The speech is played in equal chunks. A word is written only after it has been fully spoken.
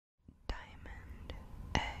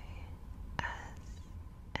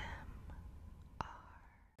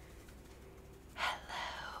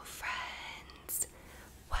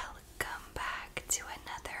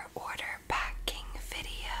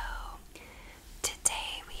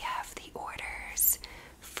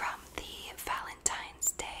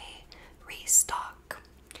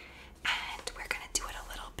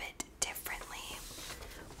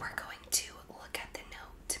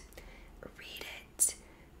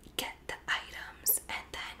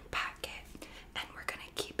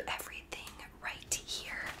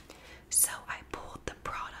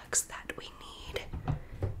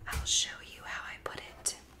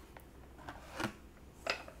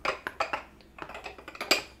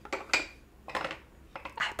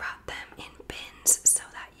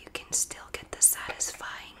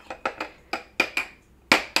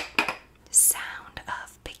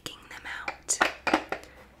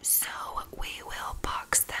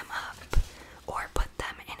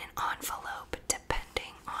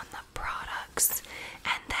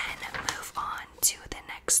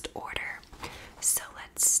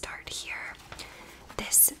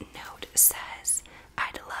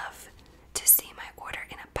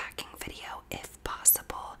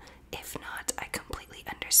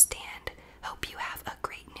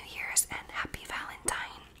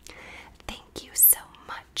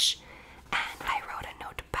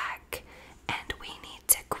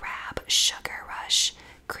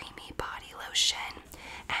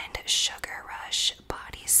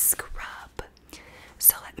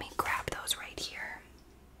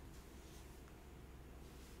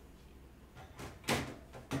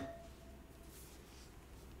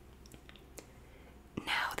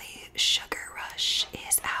Sugar Rush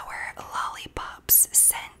is our lollipops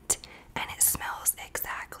scent, and it smells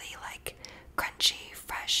exactly like crunchy,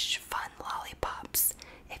 fresh, fun lollipops.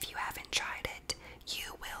 If you haven't tried it,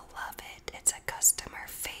 you will love it. It's a customer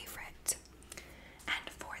favorite. And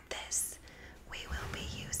for this, we will be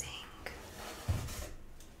using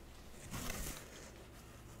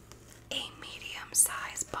a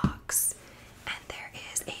medium-sized box, and there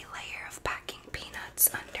is a layer of packing peanuts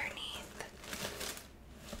underneath.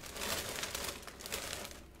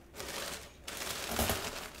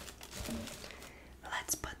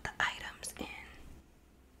 Let's put the items in.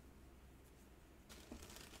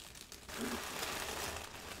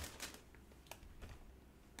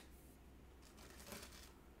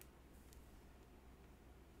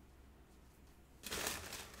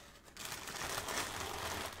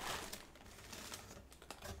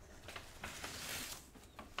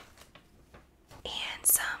 And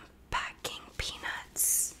some packing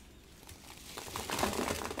peanuts.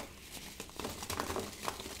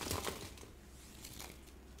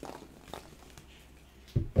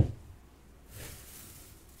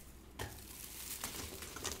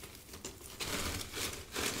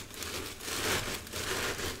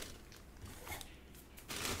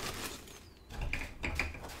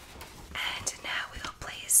 And now we will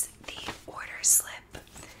place the order slip,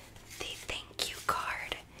 the thank you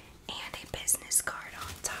card, and a business card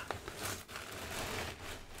on top.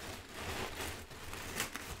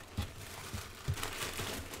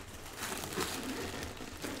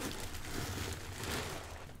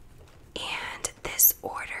 And this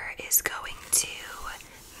order is going to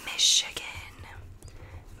Michigan.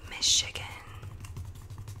 Michigan.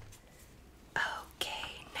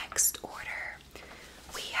 Okay, next order.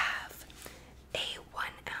 We have a 1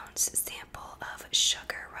 ounce sample of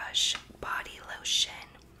Sugar Rush body lotion,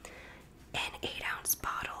 an 8 ounce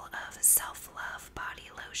bottle of Self Love body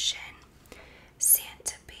lotion,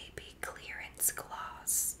 Santa Baby clearance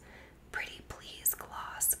gloss, Pretty Please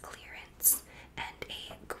gloss clearance, and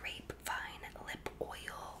a grapevine lip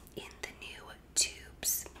oil in the new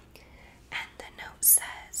tubes. And the note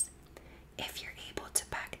says, if you're able to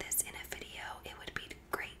pack this in a video, it would be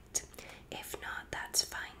great. If not, that's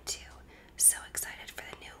fine too. So excited for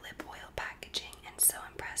the new lip oil packaging and so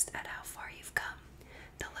impressed at how far you've come.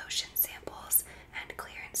 The lotion samples and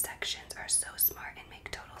clearance sections are so smart and make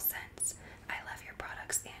total sense.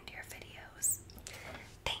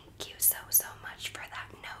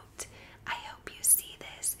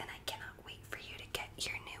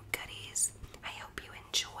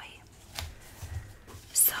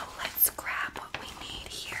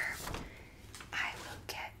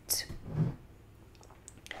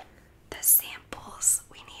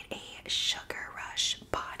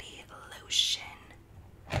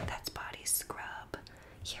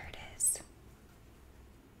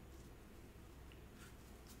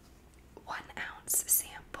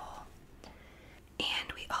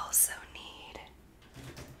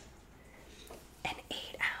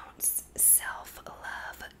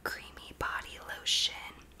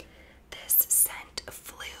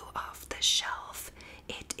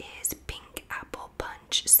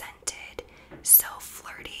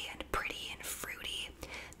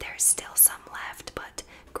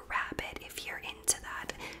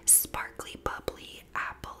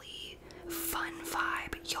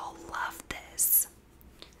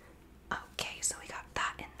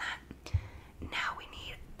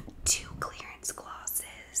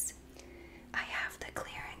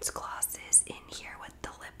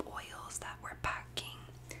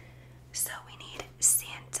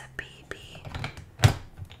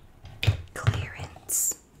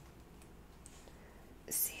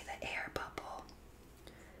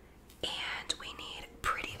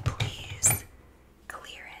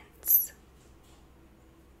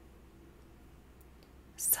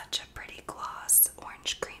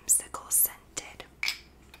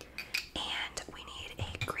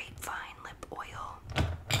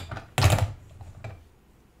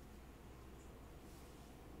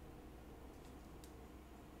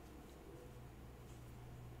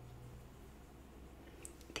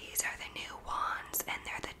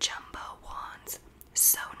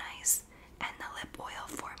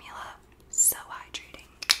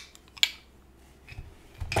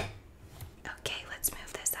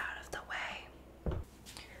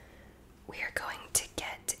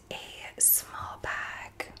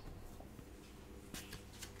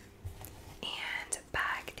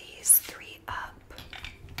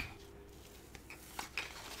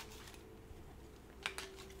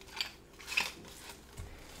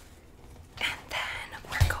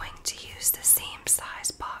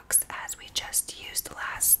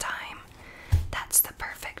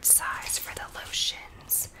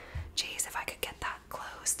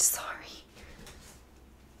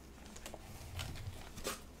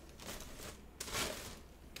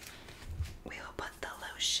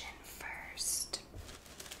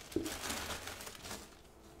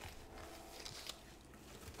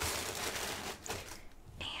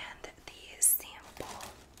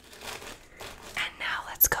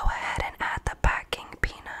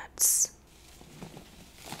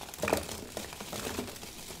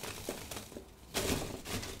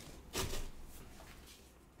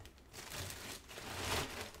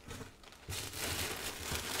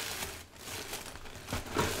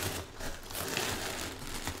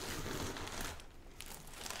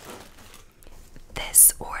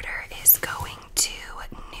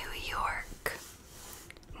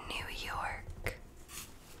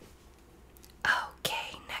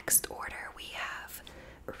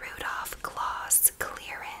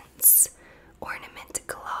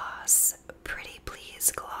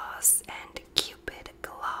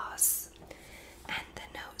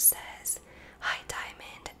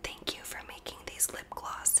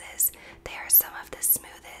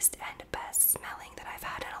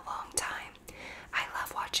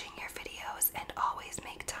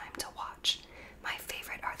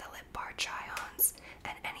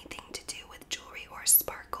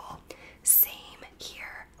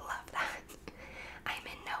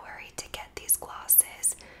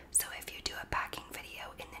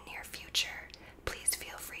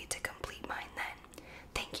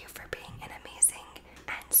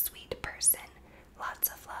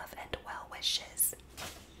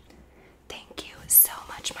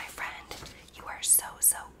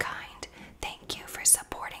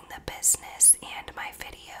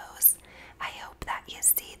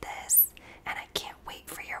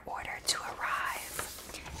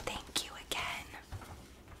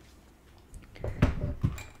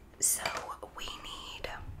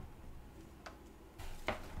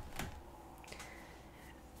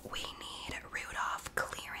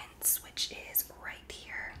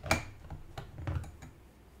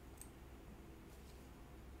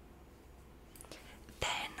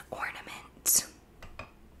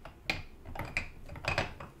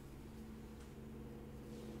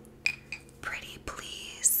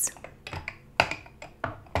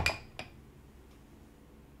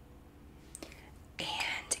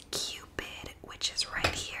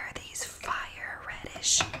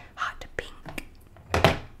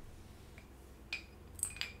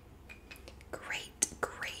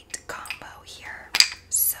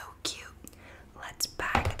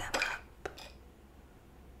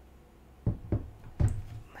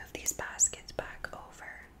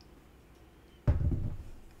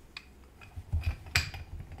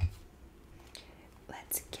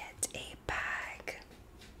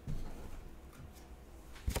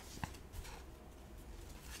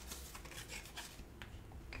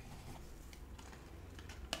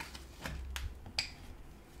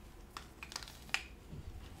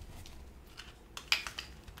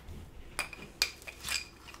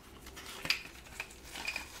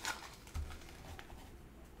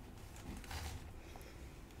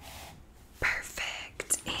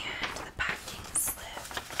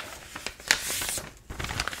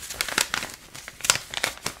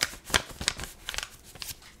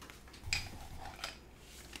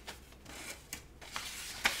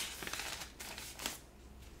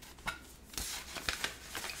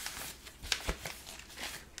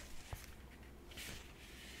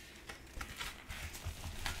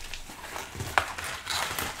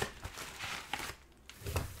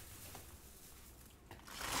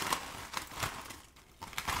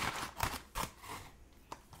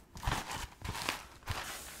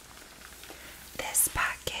 this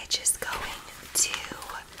package is going to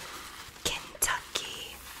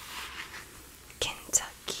Kentucky.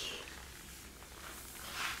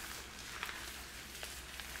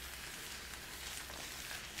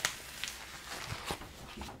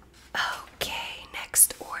 Okay,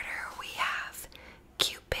 next order we have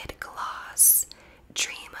Cupid Gloss,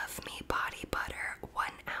 Dream of Me Body Butter 1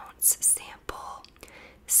 ounce sample,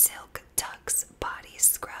 Silk Tucks Body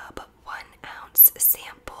Scrub 1 ounce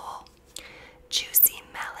sample, Juicy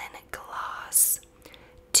Melon Gloss,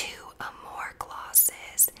 2 Amore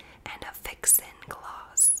glosses, and a Vixen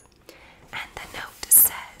gloss. And the note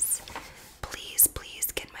says, please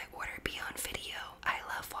can my order be on video? I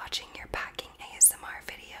love watching your packing ASMR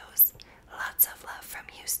videos. Lots of love from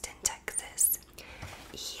Houston, Texas.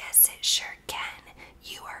 Yes, it sure can.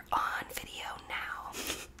 You are on video now.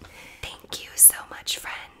 Thank you so much,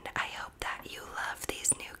 friend. I hope that you love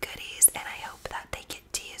these new goodies, and I hope that they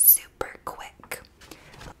get to you super quick.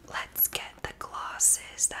 Let's get the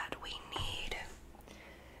glosses that we need.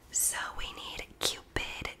 So we need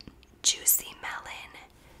Cupid, Juicy Melon,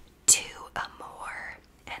 2 Amore,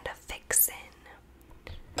 and a Vixen.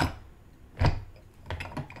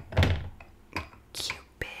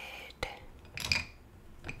 Cupid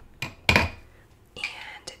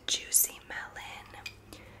and Juicy Melon,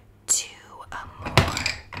 2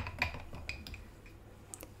 Amore,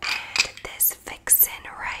 and this Vixen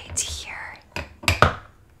right here.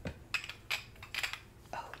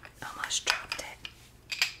 Oh, almost dropped it.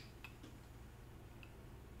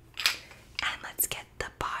 And let's get the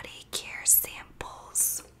body care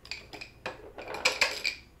samples.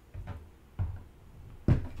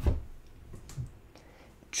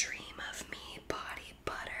 Dream of Me Body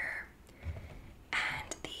Butter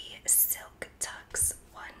and the Silk Tucks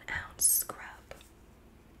 1 ounce scrub.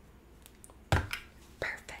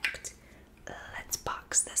 Perfect. Let's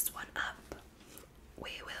box this one up.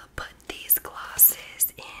 We will put these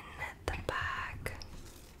glosses in the bag.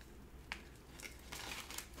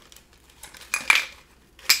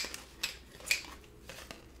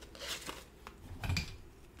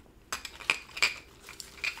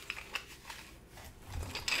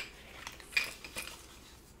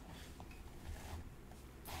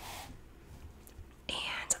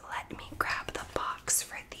 And let me grab the box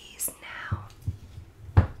for these now.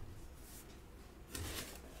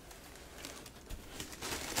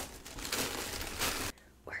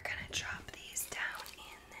 We're gonna drop these down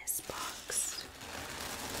in this box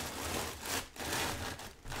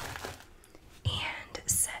and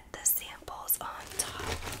set the samples on top.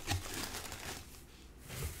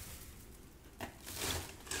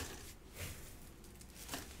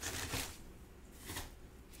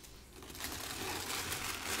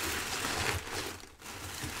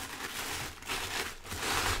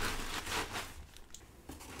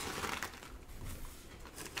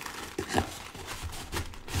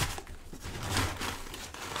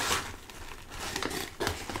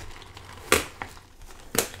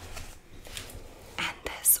 And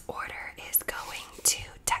this order is going to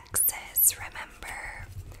Texas, remember?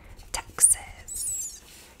 Texas.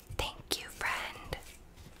 Thank you, friend.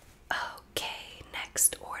 Okay,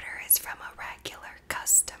 next order is from a regular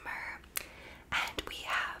customer. And we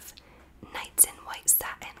have Nights in White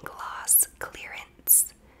Satin Gloss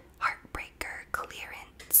clearance, Heartbreaker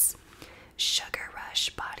clearance, Sugar Rush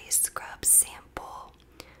Body Scrub sample,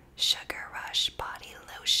 Sugar Rush Body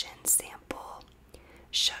Lotion sample,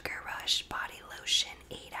 Sugar Rush Body Lotion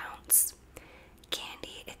 8 ounce,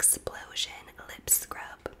 Candy Explosion Lip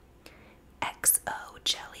Scrub, XO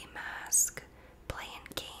Jelly Mask, Playing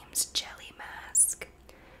Games Jelly Mask,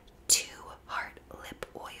 2 Heart Lip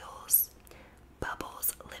Oils,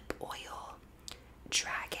 Bubbles Lip Oil,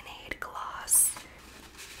 Dragonade Gloss,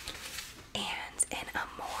 and an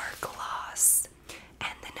Amore Gloss.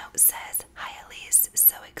 And the note says, "Hi Aleece,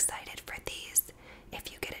 so excited for these.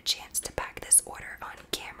 If you get a chance to pack this order on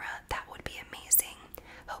camera, that would be amazing.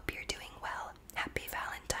 Hope you're doing well. Happy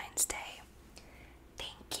Valentine's Day."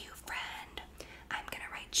 Thank you, friend. I'm gonna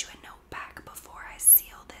write you a note back before I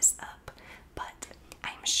seal this up, but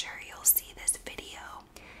I'm sure you'll see this video.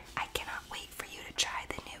 I cannot wait for you to try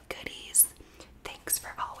the new goodies. Thanks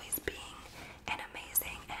for always being an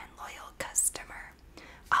amazing and loyal customer,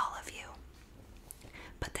 all of you.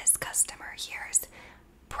 But this customer here is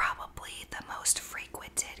probably the most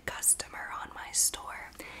frequented customer on my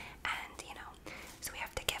store, and so we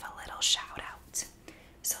have to give a little shout out.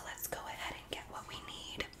 So let's go ahead and get what we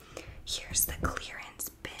need. Here's the clearance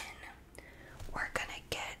bin. We're gonna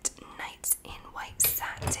get Nights in White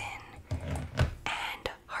Satin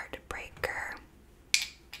and Heartbreaker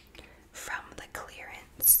from the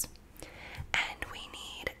clearance. And we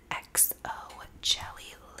need XO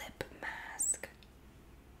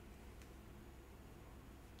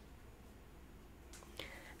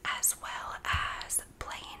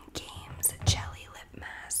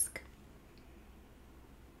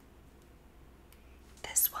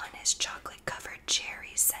ounce chocolate covered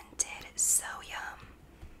cherry scented, so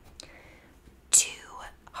yum. 2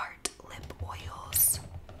 heart lip oils.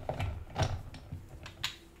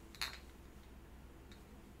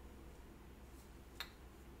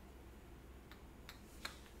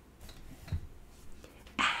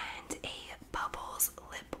 And a Bubbles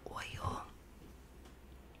lip oil.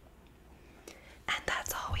 And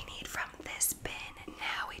that's all we need from this bin.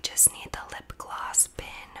 Now we just need the lip gloss bin.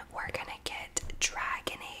 We're gonna get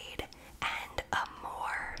Dragonade and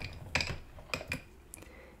Amore.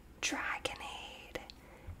 Dragonade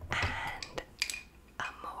and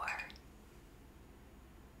Amore.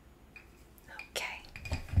 Okay,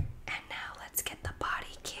 and now let's get the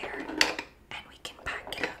body care and we can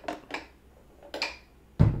pack it up.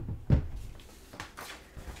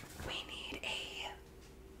 We need a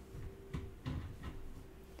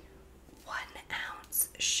 1 ounce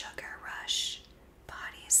Sugar Rush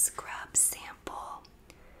body scrub sample.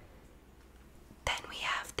 Then we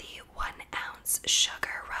have the 1 ounce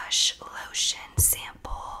Sugar Rush lotion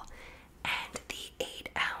sample and the 8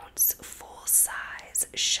 ounce full size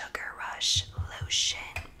Sugar Rush lotion.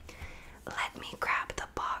 Let me grab the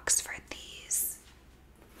box for these.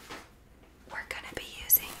 We're gonna be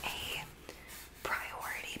using a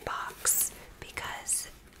priority box because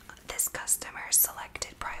this customer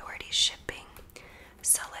selected priority shipping.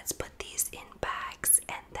 So let's put these in bags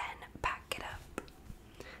and then pack it up.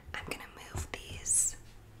 I'm gonna move these.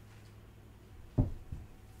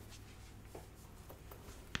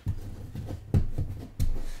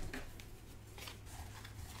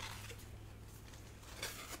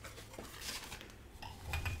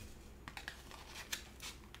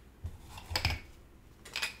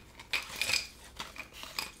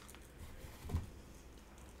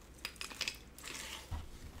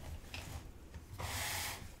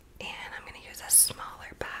 And I'm going to use a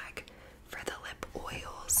smaller bag for the lip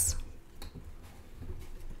oils.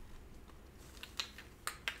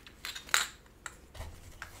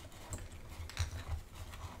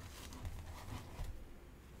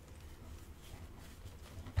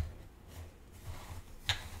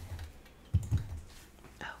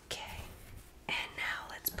 Okay, and now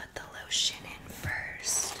let's put the lotion in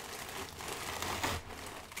first.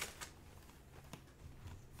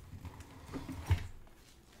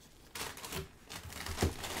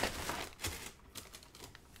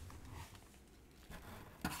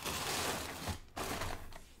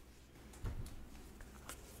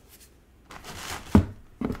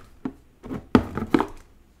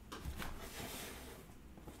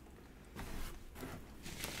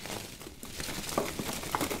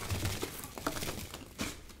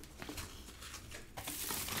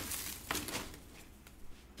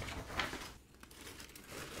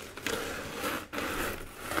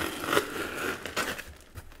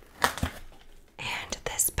 And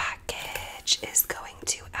this package is going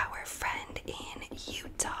to our friend in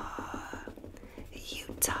Utah.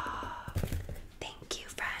 Utah. Thank you,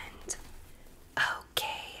 friend.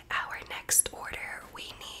 Okay, our next order, we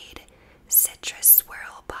need Citrus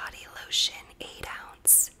Swirl Body Lotion 8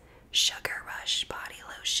 ounce, Sugar Rush Body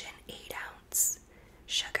Lotion 8 ounce,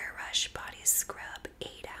 Sugar Rush Body Scrub 8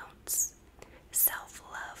 ounce, Self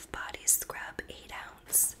Love Body Scrub 8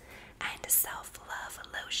 ounce, and Self Love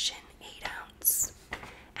Lotion 8 ounce.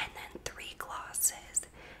 And then 3 glosses,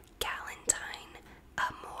 Valentine,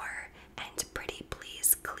 Amore, and Pretty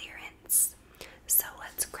Please clearance. So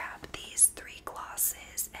let's grab these 3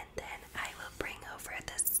 glosses and then I will bring over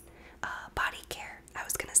this body care. I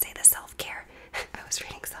was gonna say the self-care. I was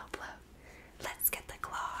reading self-love. Let's get the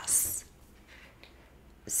gloss.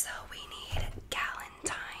 So we need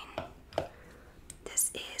Valentine.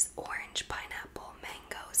 This is orange pineapple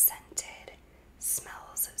mango scented.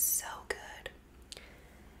 Smells so good.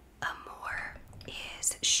 Amore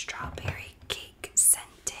is strawberry cake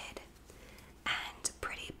scented. And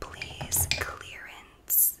Pretty Please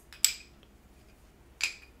clearance.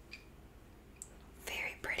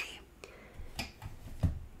 Very pretty.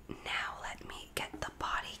 Now let me get the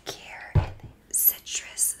body care.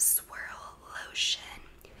 Citrus Swirl Lotion.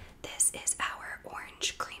 This is our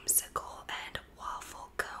orange creamsicle and waffle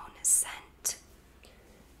cone scent.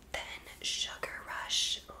 Then Sugar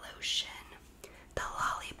Rush Lotion. The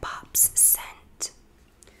Lollipops scent.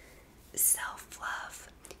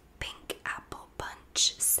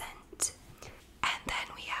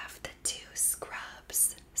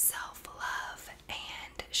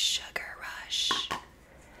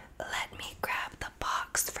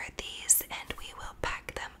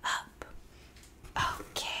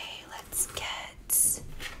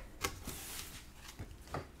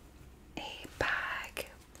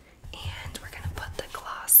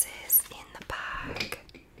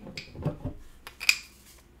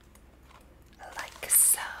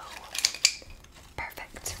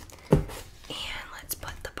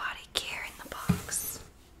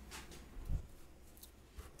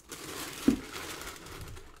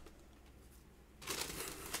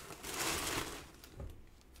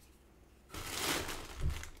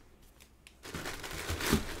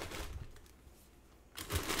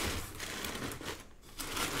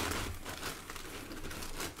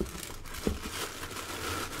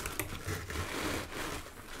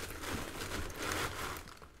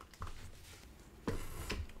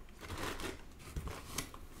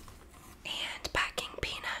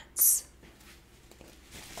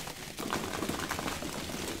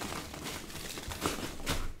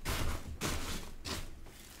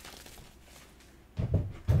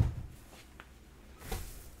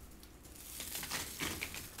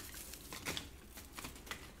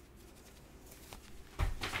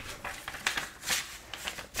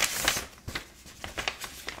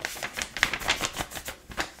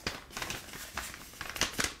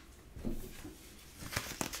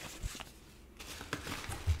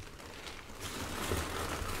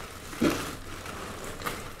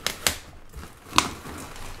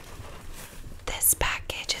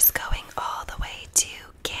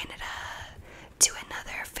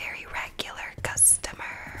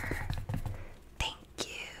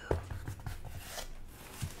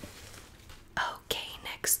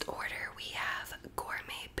 next order we have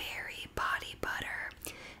Gourmet Berry Body Butter,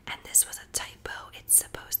 and this was a typo. It's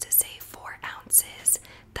supposed to say 4 ounces.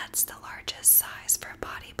 That's the largest size for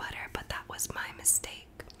body butter, but that was my mistake.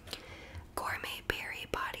 Gourmet Berry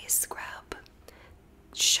Body Scrub,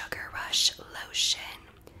 Sugar Rush Lotion,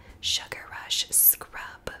 Sugar Rush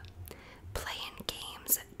Scrub, Play and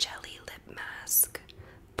Games Jelly Lip Mask,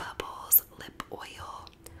 Bubbles Lip Oil,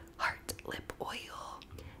 Heart Lip Oil,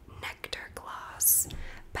 Nectar Gloss,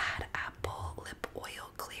 Bad Apple Lip Oil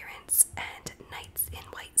Clearance, and Nights in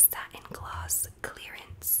White Satin Gloss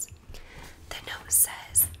Clearance. The note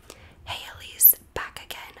says, "Hey Aleece, back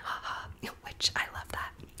again, haha," which I love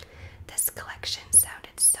that. This collection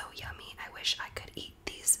sounded so yummy, I wish I could eat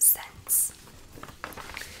these scents.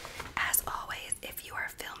 As always, if you are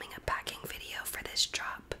filming a packing video for this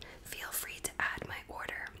drop, feel free to add my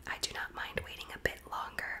order. I do not mind waiting a bit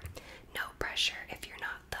longer. No pressure if you're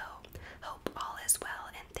not though. Hope all is well,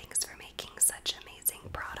 and thanks for making such amazing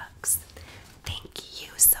products. Thank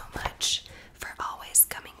you so much for always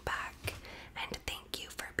coming back, and thank you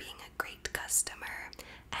for being a great customer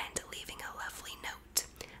and leaving a lovely note.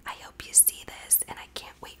 I hope you see this, and I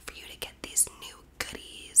can't wait for you to get these new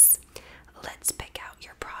goodies. Let's pick out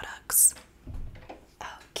your products.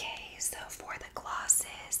 Okay, so for the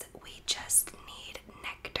glosses, we just need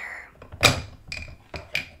Nectar.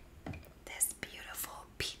 This beautiful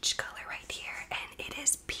peach color right here, and it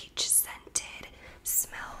is peach scented.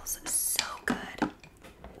 Smells so good.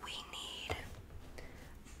 We need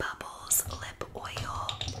Bubbles Lip Oil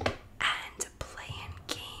and Play and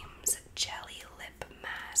Games Jelly Lip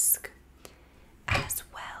Mask, as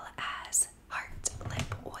well as Heart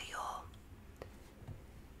Lip Oil.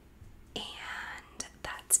 And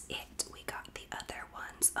that's it. We got the other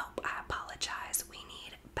ones. Oh, I apologize. We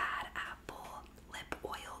need Bad Apple Lip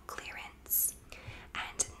Oil Clearance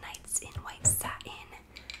and Nights in White Satin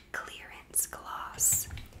Clearance Gloss.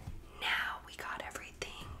 Now we got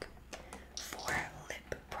everything. For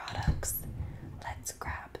lip products, let's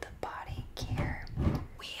grab the body care.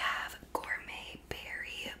 We have Gourmet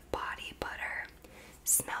Berry Body Butter.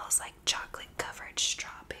 Smells like chocolate covered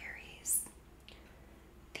strawberries.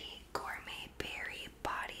 The Gourmet Berry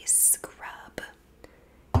Body Scrub,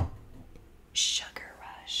 Sugar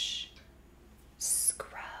Rush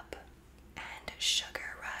Scrub, and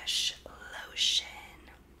Sugar Rush Lotion.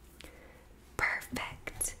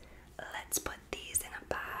 Perfect. Let's put these in a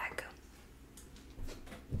bag.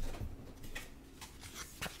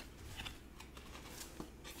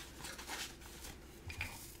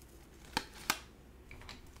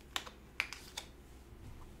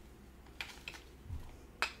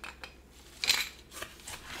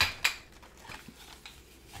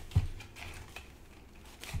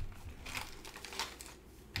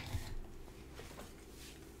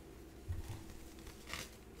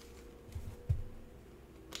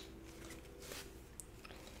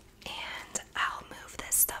 And I'll move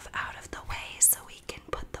this stuff out of the way so we can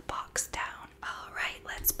put the box down. Alright,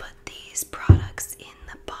 let's put these products in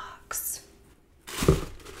the box.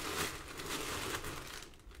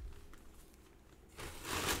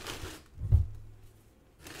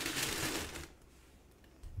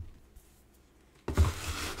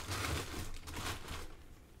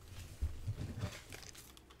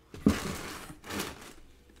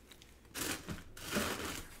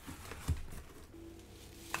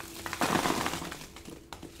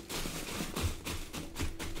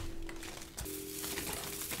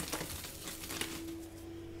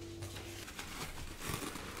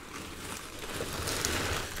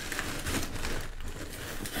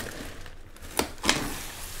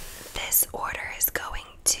 This order is going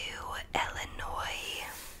to Illinois.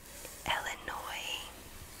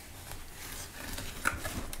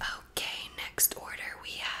 Okay, next order we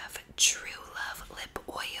have True Love Lip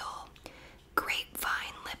Oil,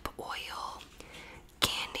 Grapevine Lip Oil,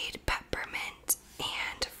 Candied Peppermint,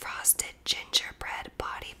 and Frosted Gingerbread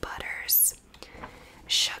Body Butters,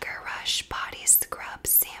 Sugar Rush Body Scrub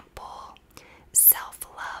Sample, Self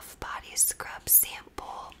Love Body Scrub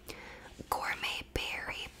Sample, Gourmet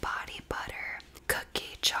Berry Body Butter,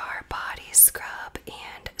 Cookie Jar Body Scrub,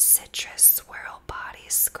 and Citrus Swirl Body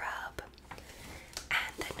Scrub.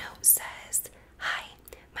 And the note says, "Hi,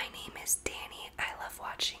 my name is Danny. I love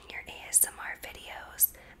watching your ASMR videos.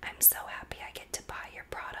 I'm so happy I get to buy your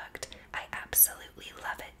product. I absolutely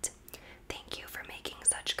love it. Thank you for making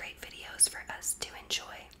such great videos for us to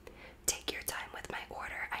enjoy. Take your time with my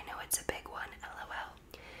order. I know it's a big one, LOL.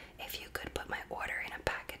 If you could put my order in a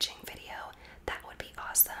packaging video, that would be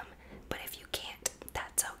awesome. But if you can't,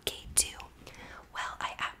 that's okay too." Well,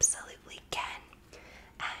 I absolutely can.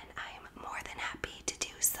 And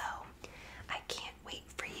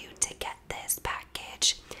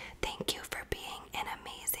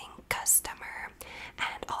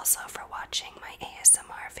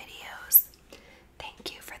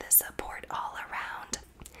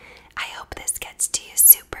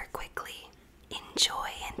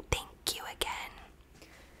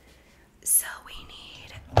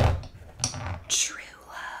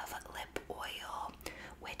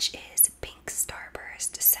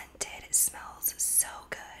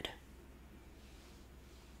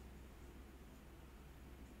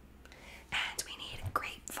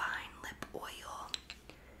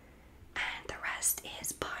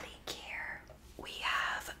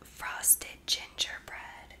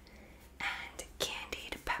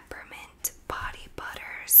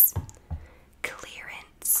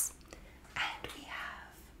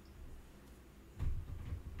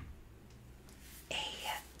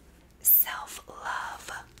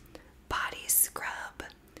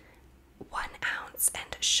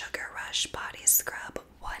Sugar Rush Body Scrub,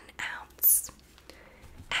 1 ounce.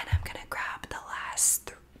 And I'm gonna grab the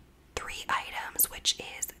last three items, which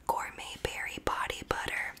is Gourmet Berry Body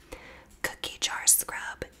Butter, Cookie Jar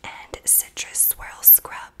Scrub, and Citrus Swirl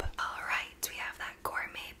Scrub. Alright, we have that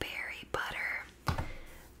Gourmet Berry Butter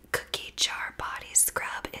Cookie Jar Body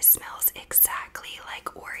Scrub. It smells exactly like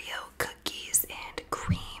Oreo cookies and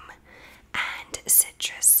cream. And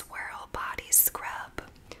Citrus Swirl Body Scrub.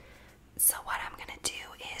 So what I'm gonna do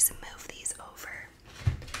is move these over,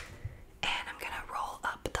 and I'm gonna roll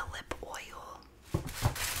up the lip oil.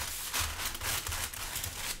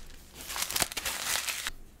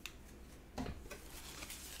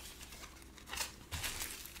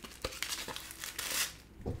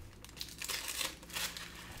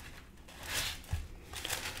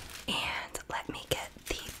 And let me get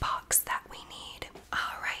the box that we need.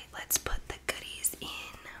 Alright, let's put the goodies in.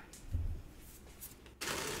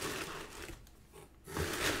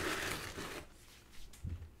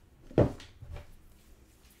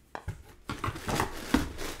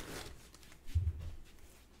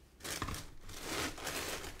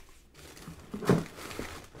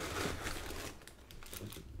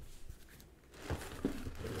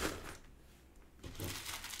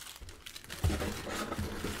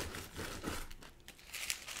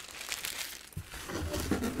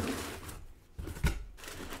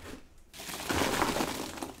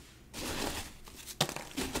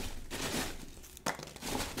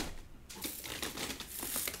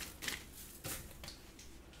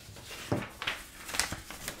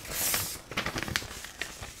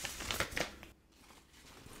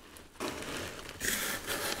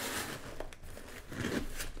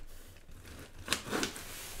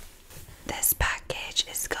 This package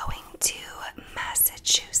is going to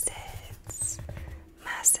Massachusetts.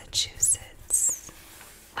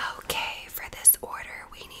 Okay, for this order,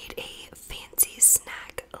 we need a fancy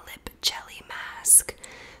snack lip jelly mask,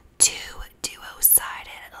 2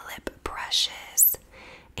 duo-sided lip brushes,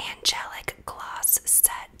 angelic gloss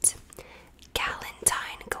set,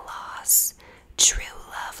 Valentine gloss, true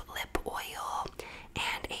love lip oil,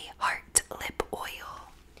 and a heart lip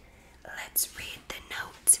oil. Let's read the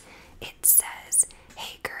note. It says,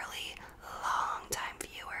 "Hey girly, long time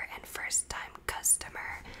viewer and first time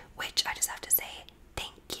customer," which I just have to say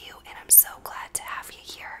thank you, and I'm so glad to have you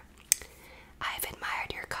here. I've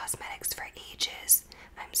admired your cosmetics for ages.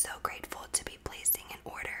 I'm so grateful to be placing an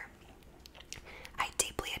order. I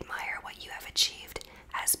deeply admire what you have achieved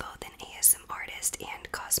as both an ASM artist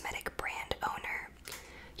and cosmetic brand owner.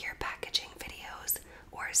 Your packaging videos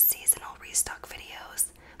or seasonal restock videos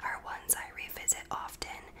are ones I revisit often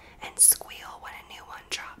and squeal when a new one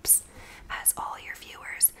drops. As all your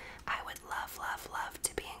viewers, I would love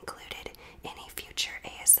to be included in a future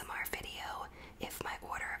ASMR video if my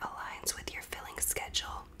order aligns with your filling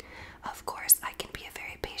schedule. Of course, I can be a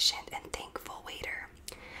very patient and thankful waiter.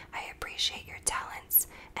 I appreciate your talents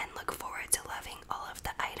and look forward to loving all of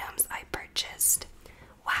the items I purchased.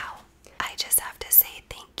 Wow, I just have to say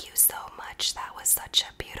thank you so much. That was such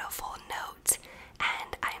a beautiful note,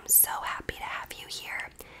 and I'm so happy to have you here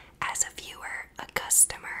as a viewer, a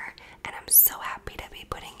customer, and I'm so happy to be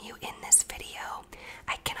putting you in this video.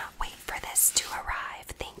 I cannot wait for this to arrive.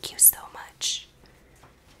 Thank you so much.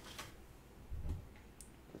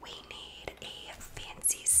 We need a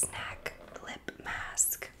fancy snack lip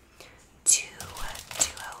mask, 2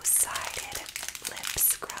 duo-sided lip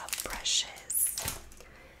scrub brushes,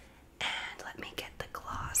 and let me get the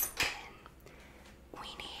gloss in. We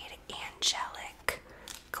need angelic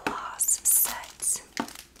gloss set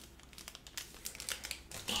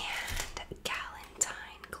and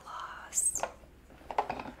Valentine gloss,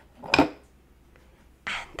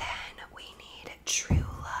 and then we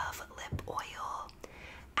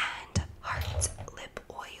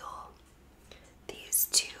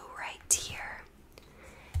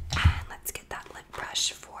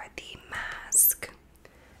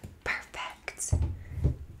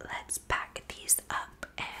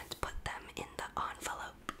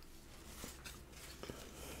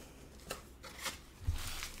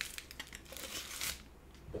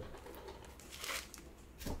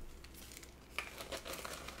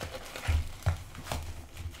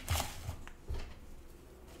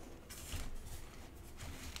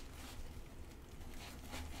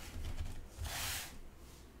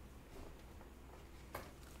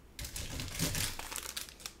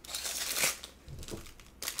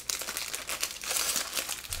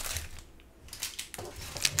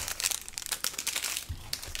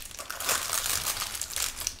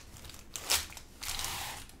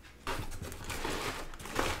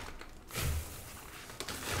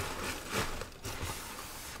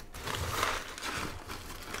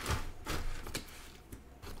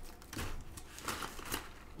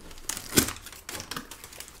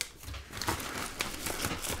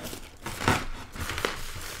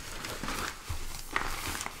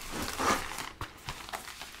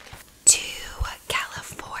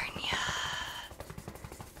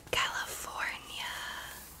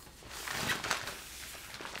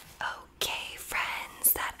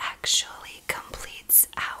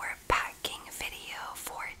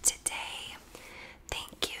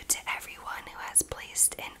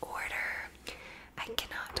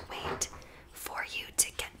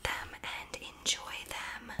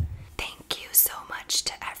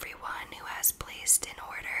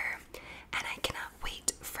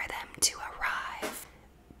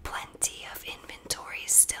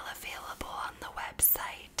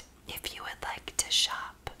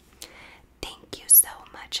shop. Thank you so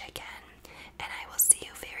much again.